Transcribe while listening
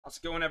How's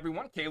it going,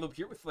 everyone? Caleb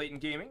here with Layton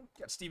Gaming.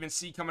 Got Steven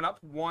C coming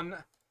up. One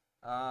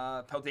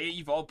Paldea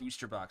Evolve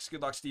booster box.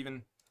 Good luck,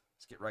 Steven.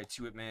 Let's get right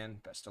to it, man.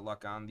 Best of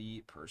luck on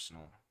the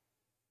personal.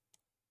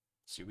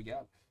 Let's see what we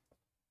got.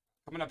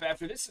 Coming up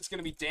after this, it's going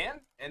to be Dan.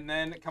 And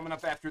then coming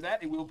up after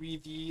that, it will be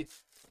the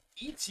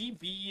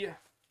ETB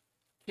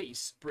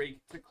case break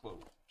to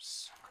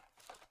close.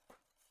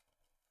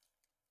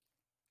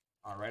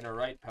 All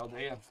right,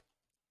 Paldea.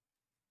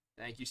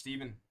 Thank you,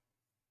 Steven.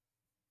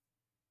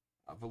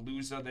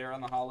 Veluza there on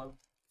the holo.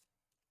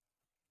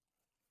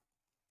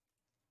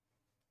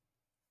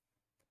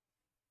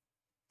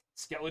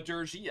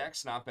 Skeletor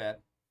GX, not bad.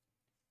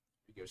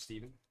 Here we go,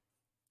 Steven.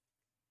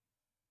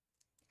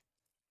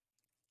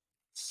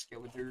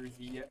 Skeletor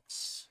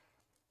GX.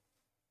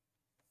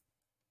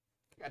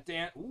 Got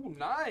Dan. Ooh,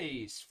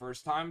 nice.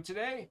 First time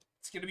today.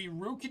 It's going to be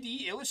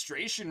Rukadi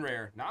illustration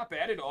rare. Not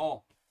bad at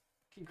all.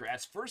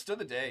 Congrats. First of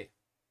the day.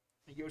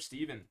 Here you go,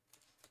 Steven.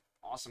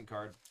 Awesome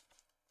card.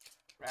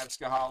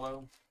 Ravska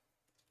holo.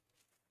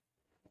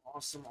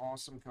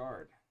 Awesome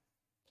card.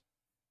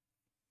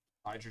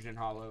 Hydrogen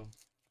holo.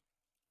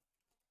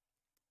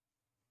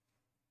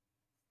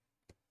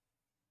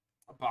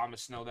 A bomb of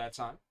snow that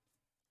time.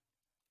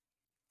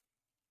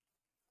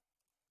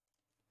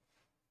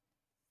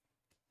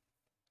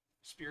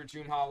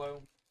 Spiritomb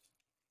holo.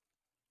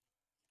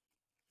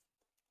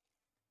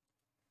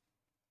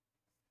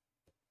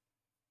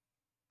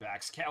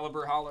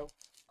 Baxcalibur holo.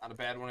 Not a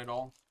bad one at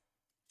all.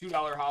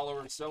 $2 holo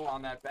or so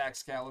on that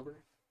Baxcalibur.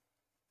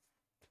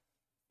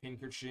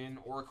 Pinkerton,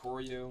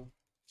 Oricorio.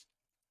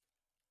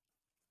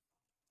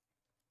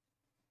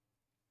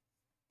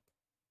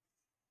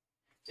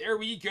 There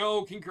we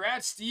go.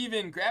 Congrats,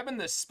 Steven. Grabbing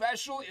the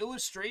special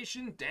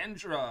illustration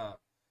Dendra.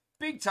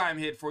 Big time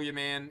hit for you,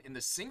 man, in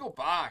the single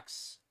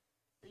box.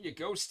 There you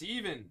go,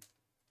 Steven.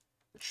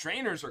 The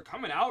trainers are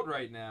coming out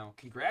right now.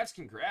 Congrats.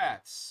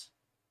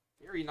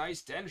 Very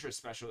nice Dendra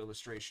special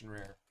illustration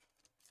rare.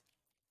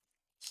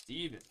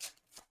 Steven.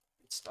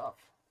 Good stuff.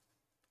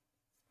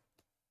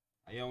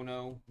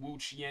 Iono,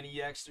 Wu-Chien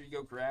EX. There you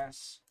go,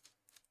 Grass.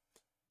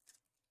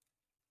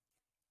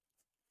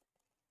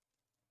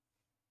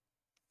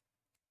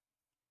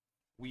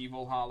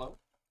 Weevil holo.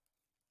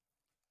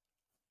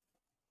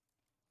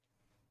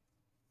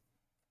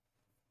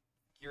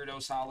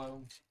 Gyarados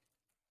holo.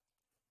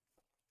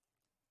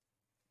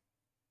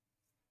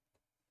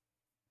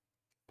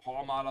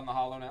 Palmod on the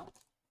holo now.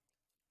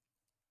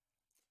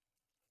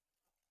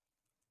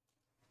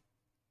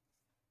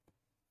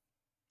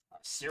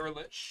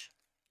 Cyrilich.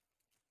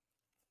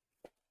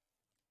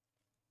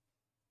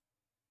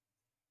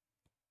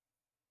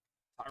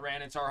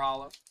 Tyranitar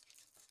holo.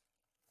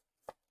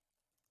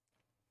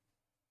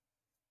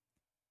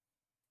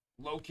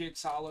 Low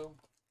Kicks holo.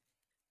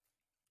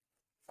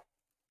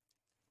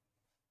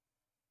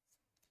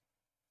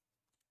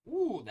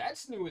 Ooh,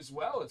 that's new as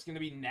well. It's going to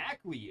be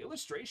Knackley.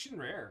 Illustration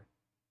rare.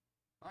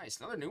 Nice.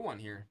 Another new one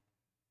here.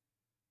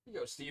 Here you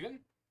go, Steven.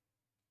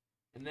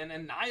 And then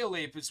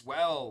Annihilate as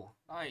well.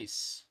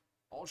 Nice.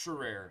 Ultra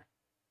rare.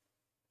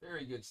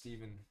 Very good,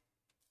 Steven.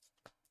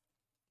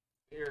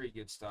 Very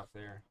good stuff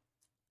there.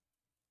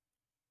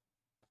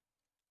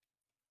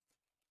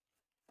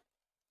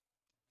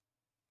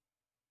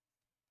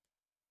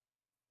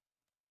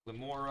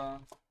 Lemora.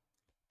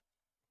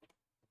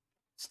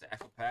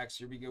 Stack of packs.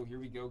 Here we go.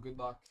 Good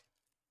luck.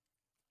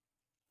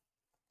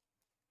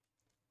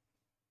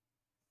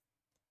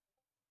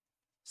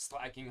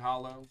 Slacking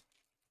holo.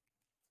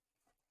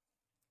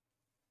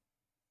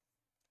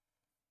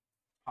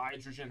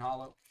 Hydrogen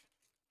holo.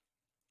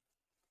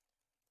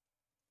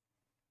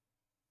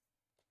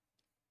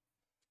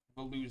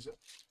 Veluza.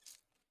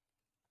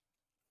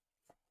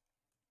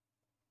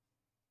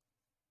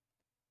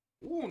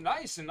 Ooh,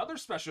 nice. Another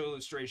special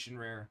illustration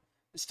rare.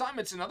 This time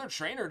it's another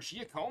trainer,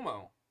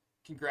 Giacomo.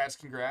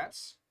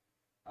 Congrats.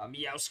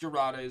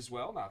 Meowscarada as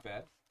well. Not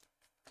bad.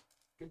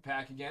 Good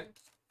pack again.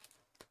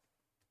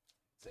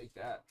 Take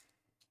that.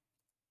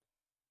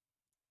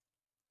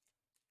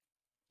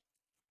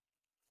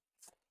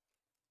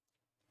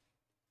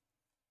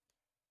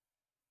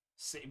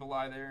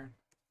 Sableye there.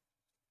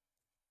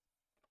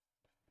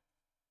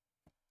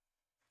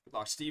 Good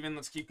luck, Steven.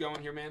 Let's keep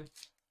going here, man.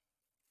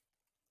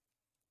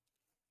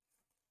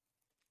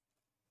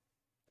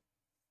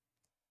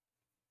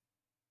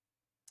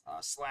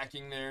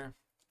 Slacking there.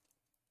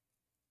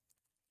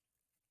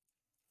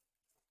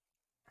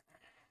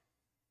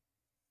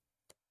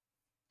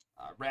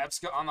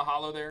 Ravska on the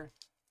holo there.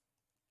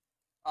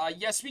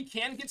 Yes, we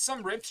can get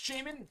some rips,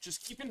 Shaman.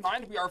 Just keep in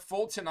mind we are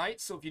full tonight,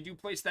 so if you do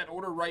place that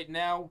order right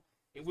now,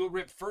 it will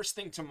rip first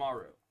thing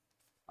tomorrow.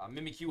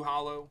 Mimikyu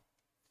holo.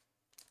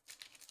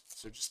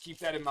 So just keep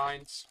that in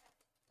mind.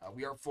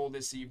 We are full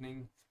this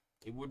evening.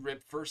 It would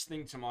rip first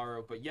thing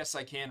tomorrow, but yes,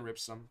 I can rip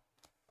some.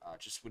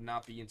 Just would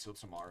not be until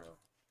tomorrow.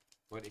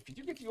 But if you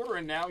do get the order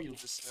in now, you'll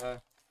just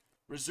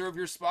reserve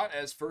your spot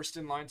as first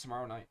in line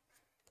tomorrow night.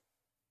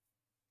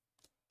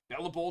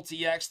 Bellabolt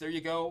EX, there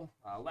you go.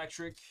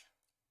 Electric.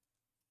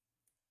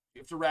 We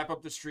have to wrap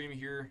up the stream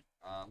here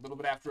a little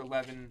bit after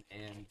 11,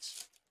 and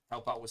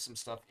help out with some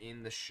stuff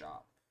in the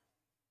shop.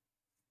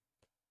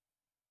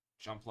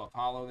 Jump Love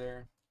Hollow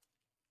there.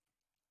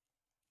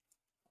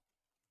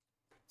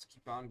 Let's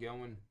keep on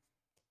going.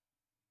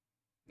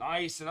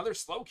 Nice. Another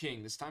Slow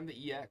King. This time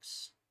the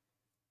EX.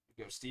 Here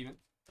we go, Steven.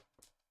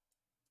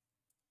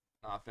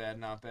 Not bad,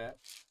 not bad.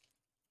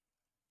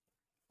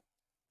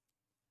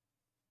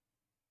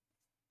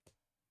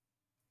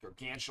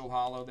 Gargantual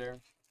Hollow there.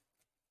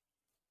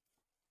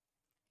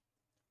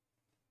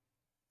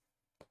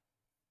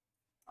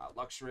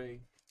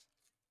 Luxray.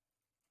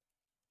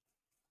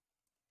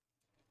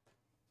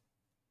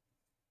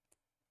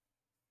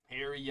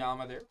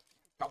 Hariyama there.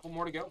 Couple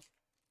more to go.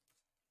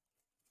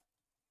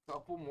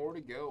 Couple more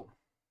to go.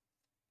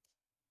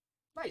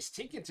 Nice.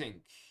 Tink-a-Tink.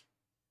 Here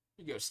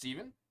you go,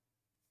 Steven.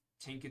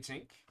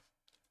 Tink-a-Tink.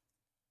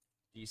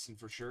 Decent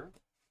for sure.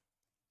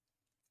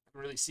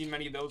 Haven't really seen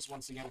many of those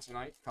once again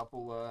tonight.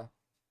 Couple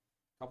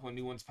of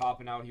new ones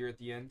popping out here at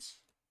the end.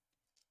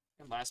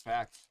 And last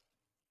pack.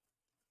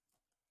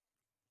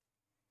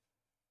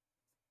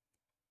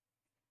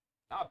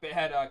 Not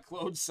bad.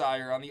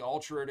 Clodsire on the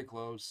Ultra Rare to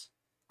close.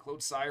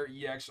 Clodsire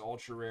EX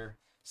Ultra Rare.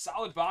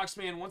 Solid box,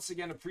 man. Once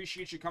again,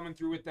 appreciate you coming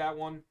through with that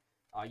one.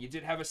 You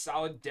did have a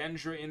solid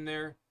Dendra in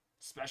there.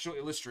 Special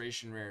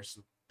illustration rare.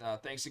 So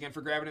thanks again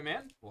for grabbing it,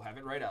 man. We'll have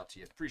it right out to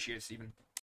you. Appreciate it, Steven.